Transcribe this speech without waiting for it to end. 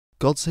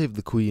God Save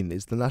the Queen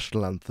is the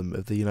national anthem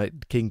of the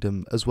United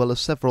Kingdom as well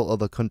as several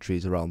other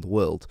countries around the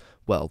world.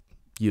 Well,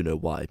 you know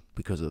why,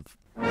 because of...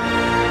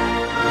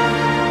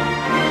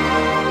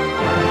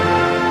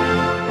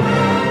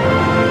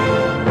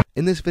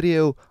 In this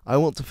video, I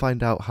want to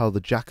find out how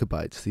the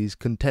Jacobites, these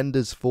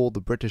contenders for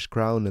the British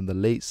crown in the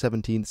late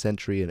 17th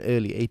century and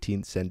early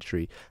 18th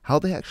century, how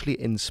they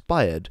actually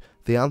inspired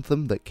the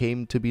anthem that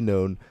came to be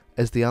known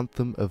as the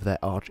anthem of their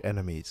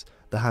arch-enemies,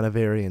 the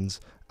Hanoverians,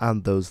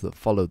 and those that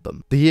followed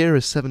them. The year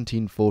is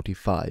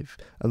 1745,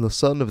 and the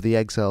son of the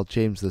exiled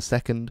James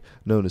II,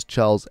 known as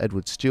Charles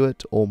Edward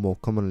Stuart, or more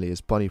commonly as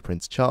Bonnie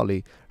Prince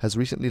Charlie, has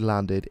recently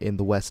landed in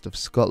the west of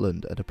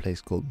Scotland at a place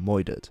called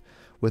Moidart.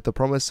 With the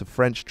promise of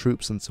French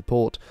troops and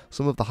support,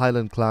 some of the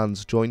Highland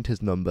clans joined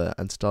his number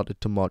and started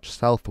to march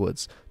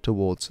southwards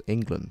towards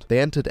England.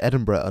 They entered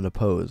Edinburgh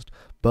unopposed,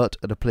 but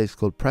at a place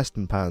called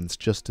Prestonpans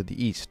just to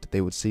the east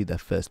they would see their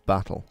first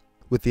battle.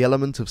 With the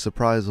element of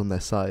surprise on their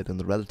side and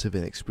the relative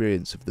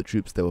inexperience of the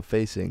troops they were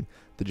facing,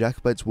 the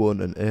Jacobites won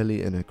an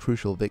early and a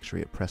crucial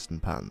victory at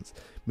Prestonpans,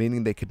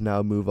 meaning they could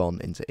now move on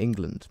into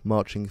England,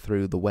 marching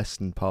through the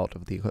western part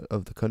of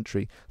the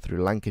country,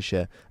 through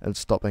Lancashire, and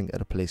stopping at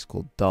a place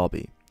called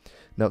Derby.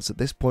 Now it's at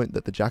this point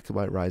that the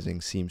Jacobite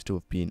rising seems to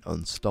have been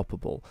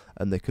unstoppable,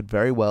 and they could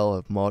very well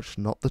have marched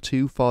not the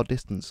too far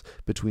distance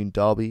between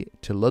Derby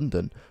to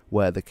London,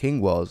 where the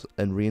king was,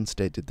 and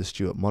reinstated the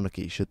Stuart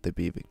monarchy should they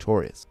be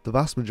victorious. The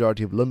vast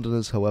majority of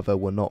Londoners, however,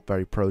 were not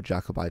very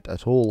pro-Jacobite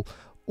at all,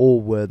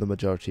 or were the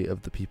majority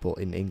of the people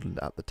in England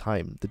at the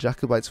time. The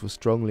Jacobites were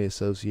strongly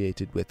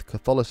associated with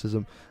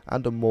Catholicism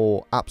and a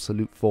more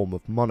absolute form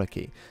of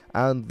monarchy,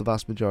 and the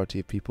vast majority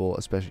of people,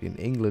 especially in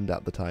England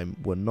at the time,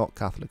 were not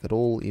Catholic at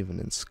all, even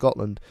in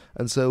Scotland,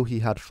 and so he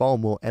had far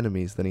more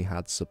enemies than he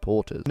had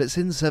supporters. And it's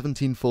in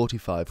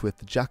 1745, with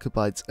the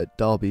Jacobites at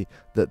Derby,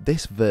 that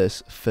this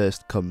verse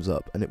first comes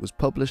up, and it was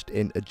published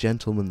in a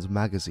gentleman's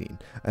magazine,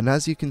 and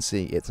as you can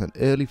see, it's an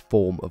early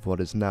form of what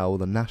is now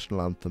the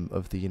national anthem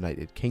of the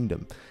United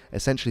Kingdom,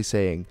 essentially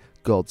saying,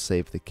 God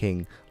save the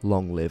king,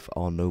 long live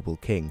our noble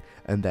king.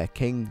 And their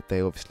king,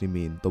 they obviously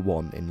mean the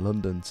one in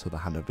London, so the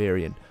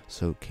Hanoverian,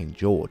 so King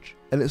George.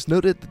 And it's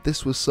noted that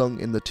this was sung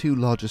in the two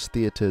largest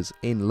theatres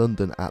in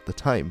London at the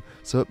time,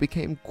 so it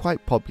became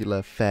quite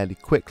popular fairly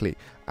quickly,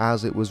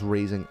 as it was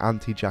raising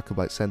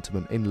anti-Jacobite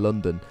sentiment in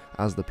London,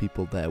 as the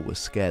people there were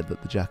scared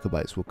that the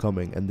Jacobites were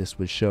coming, and this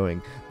was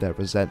showing their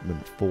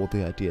resentment for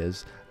the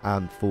ideas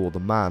and for the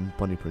man,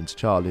 Bonnie Prince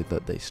Charlie,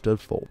 that they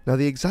stood for. Now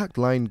the exact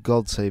line,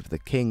 God save the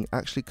king,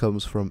 actually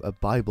comes from a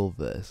Bible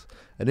verse,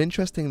 and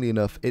interestingly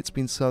enough, it's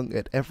been sung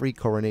at every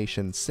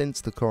coronation since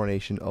the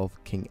coronation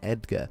of King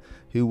Edgar,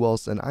 who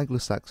was an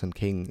Anglo-Saxon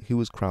king who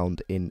was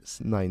crowned in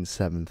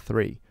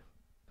 973.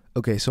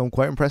 Okay, so I'm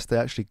quite impressed they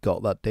actually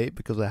got that date,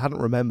 because I hadn't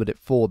remembered it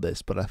for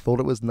this, but I thought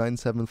it was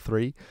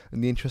 973,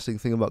 and the interesting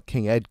thing about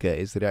King Edgar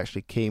is that he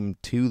actually came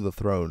to the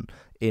throne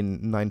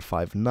in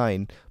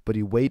 959, but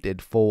he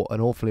waited for an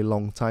awfully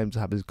long time to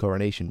have his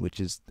coronation, which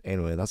is,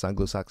 anyway, that's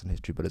Anglo-Saxon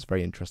history, but it's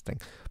very interesting.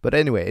 But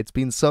anyway, it's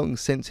been sung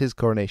since his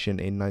coronation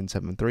in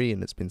 973,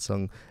 and it's been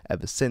sung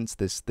ever since,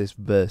 this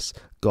verse,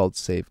 God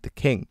save the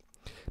king.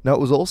 Now, it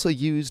was also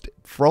used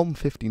from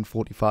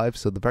 1545,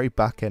 so the very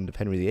back end of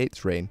Henry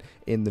VIII's reign,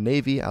 in the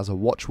Navy as a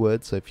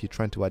watchword. So if you're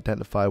trying to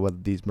identify whether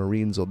these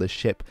Marines or this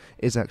ship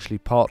is actually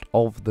part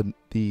of the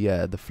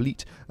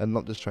fleet and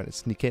not just trying to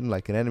sneak in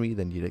like an enemy,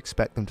 then you'd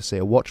expect them to say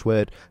a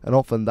watchword, and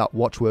often that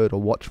watchword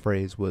or watch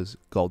phrase was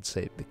God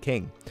save the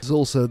king. There's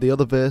also the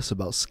other verse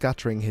about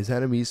scattering his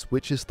enemies,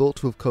 which is thought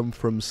to have come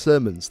from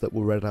sermons that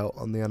were read out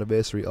on the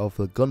anniversary of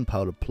the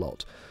Gunpowder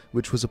Plot,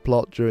 which was a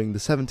plot during the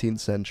 17th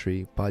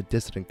century by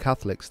dissident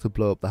Catholics to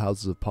blow up the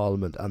Houses of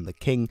Parliament and the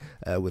King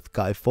with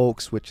Guy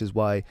Fawkes, which is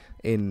why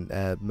in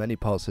many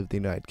parts of the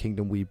United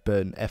Kingdom we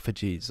burn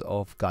effigies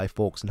of Guy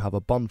Fawkes and have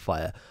a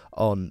bonfire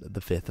on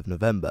the 5th of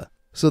November.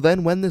 So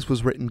then, when this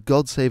was written,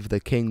 God Save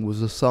the King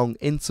was a song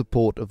in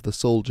support of the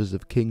soldiers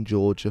of King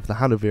George, of the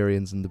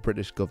Hanoverians and the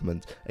British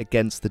government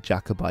against the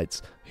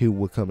Jacobites who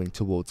were coming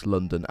towards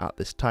London at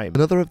this time.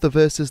 Another of the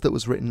verses that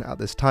was written at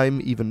this time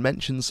even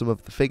mentions some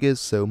of the figures,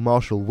 so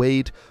Marshal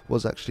Wade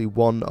was actually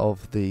one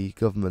of the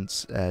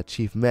government's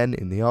chief men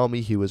in the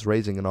army. He was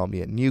raising an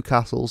army at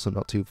Newcastle, so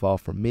not too far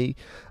from me,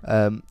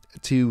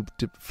 to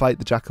fight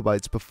the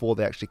Jacobites before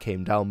they actually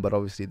came down, but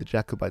obviously the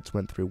Jacobites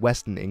went through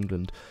Western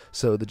England,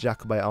 so the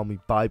Jacobite army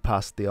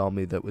bypassed the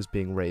army that was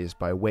being raised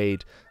by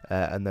Wade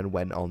and then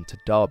went on to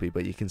Derby.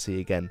 But you can see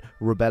again,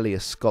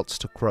 rebellious Scots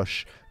to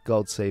crush,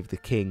 God save the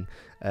king,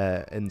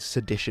 and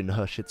sedition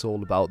hush. It's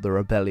all about the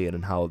rebellion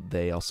and how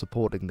they are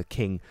supporting the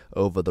king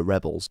over the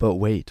rebels. But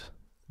wait,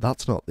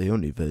 that's not the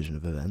only version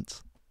of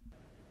events.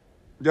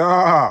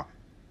 Yeah,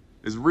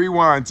 it's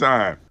rewind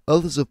time.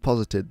 Others have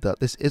posited that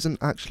this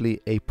isn't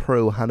actually a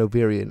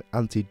pro-Hanoverian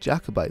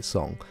anti-Jacobite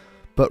song,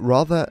 but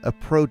rather a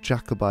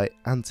pro-Jacobite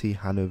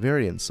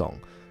anti-Hanoverian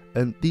song,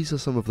 and these are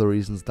some of the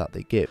reasons that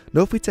they give.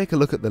 Now if we take a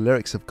look at the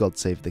lyrics of God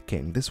Save the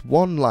King, this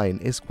one line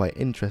is quite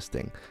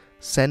interesting.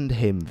 Send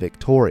him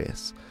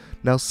victorious.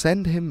 Now,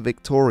 send him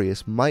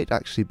victorious might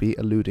actually be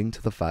alluding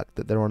to the fact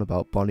that they're on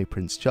about Bonnie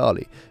Prince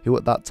Charlie, who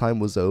at that time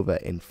was over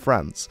in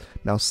France.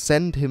 Now,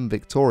 send him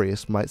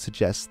victorious might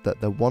suggest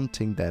that they're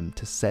wanting them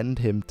to send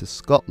him to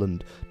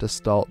Scotland to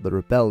start the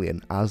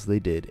rebellion, as they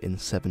did in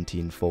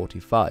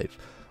 1745.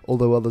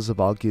 Although others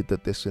have argued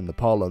that this, in the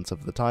parlance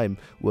of the time,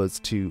 was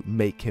to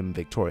make him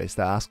victorious.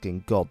 They're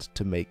asking God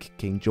to make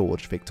King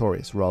George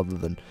victorious rather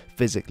than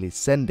physically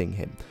sending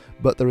him.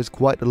 But there is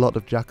quite a lot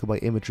of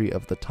Jacobite imagery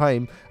of the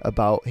time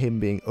about him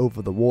being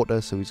over the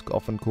water, so he's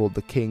often called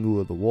the king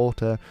over the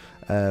water,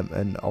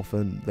 and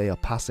often they are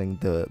passing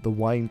the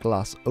wine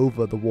glass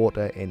over the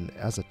water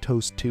as a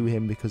toast to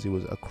him because he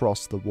was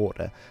across the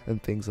water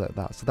and things like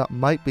that. So that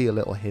might be a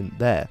little hint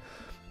there.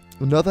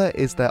 Another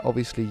is that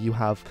obviously you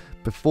have,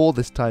 before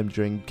this time,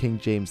 during King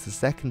James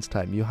II's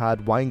time, you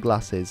had wine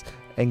glasses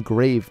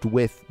engraved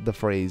with the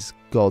phrase,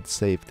 God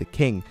save the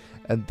king,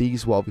 and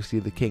these were obviously,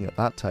 the king at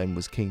that time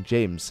was King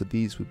James, so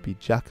these would be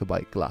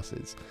Jacobite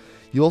glasses.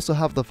 You also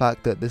have the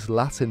fact that this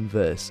Latin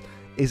verse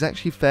is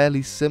actually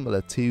fairly similar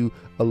to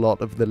a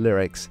lot of the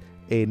lyrics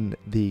in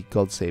the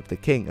God Save the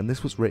King, and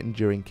this was written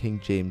during King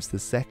James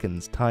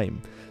II's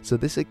time. So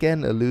this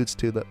again alludes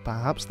to that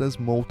perhaps there's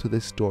more to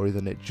this story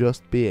than it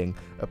just being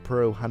a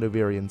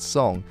pro-Hanoverian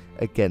song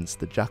against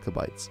the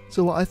Jacobites.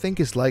 So what I think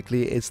is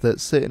likely is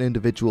that certain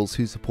individuals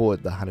who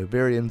supported the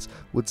Hanoverians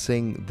would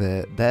sing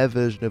their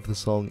version of the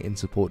song in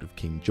support of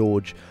King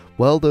George,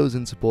 while those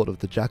in support of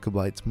the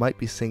Jacobites might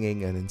be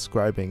singing and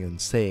inscribing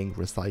and saying,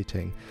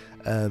 reciting,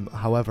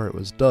 however it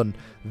was done,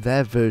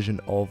 their version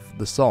of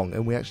the song.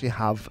 And we actually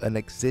have an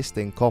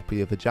existing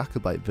copy of a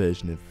Jacobite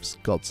version of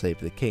God Save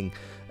the King,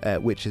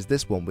 which is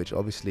this one, which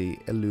obviously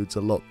alludes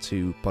a lot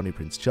to Bonnie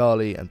Prince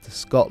Charlie and to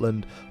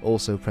Scotland,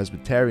 also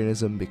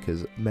Presbyterianism,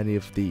 because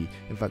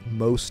in fact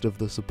most of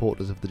the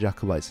supporters of the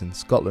Jacobites in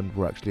Scotland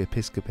were actually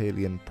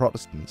Episcopalian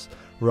Protestants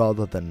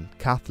rather than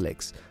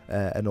Catholics,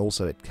 and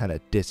also it kind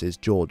of disses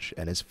George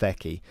and his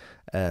fecky,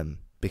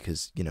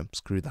 because, you know,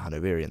 screw the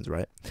Hanoverians,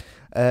 right?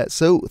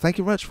 So thank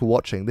you very much for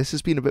watching. This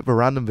has been a bit of a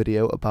random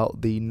video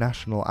about the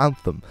national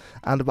anthem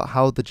and about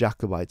how the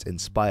Jacobites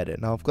inspired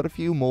it. Now, I've got a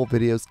few more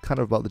videos kind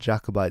of about the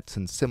Jacobites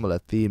and similar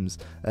themes,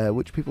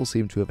 which people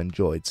seem to have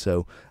enjoyed,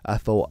 so I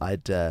thought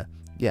I'd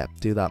yeah,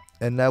 do that.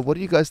 And what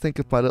do you guys think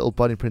of my little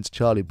Bonnie Prince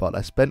Charlie bot?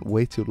 I spent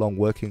way too long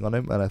working on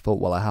him, and I thought,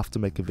 well, I have to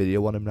make a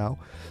video on him now.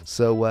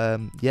 So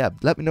yeah,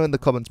 let me know in the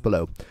comments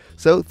below.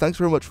 So thanks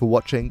very much for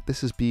watching. This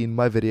has been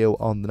my video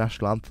on the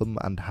national anthem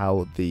and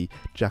how the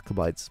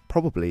Jacobites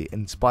probably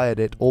inspired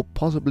it or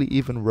possibly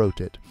even wrote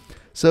it.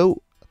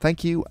 So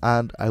thank you,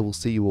 and I will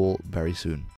see you all very soon.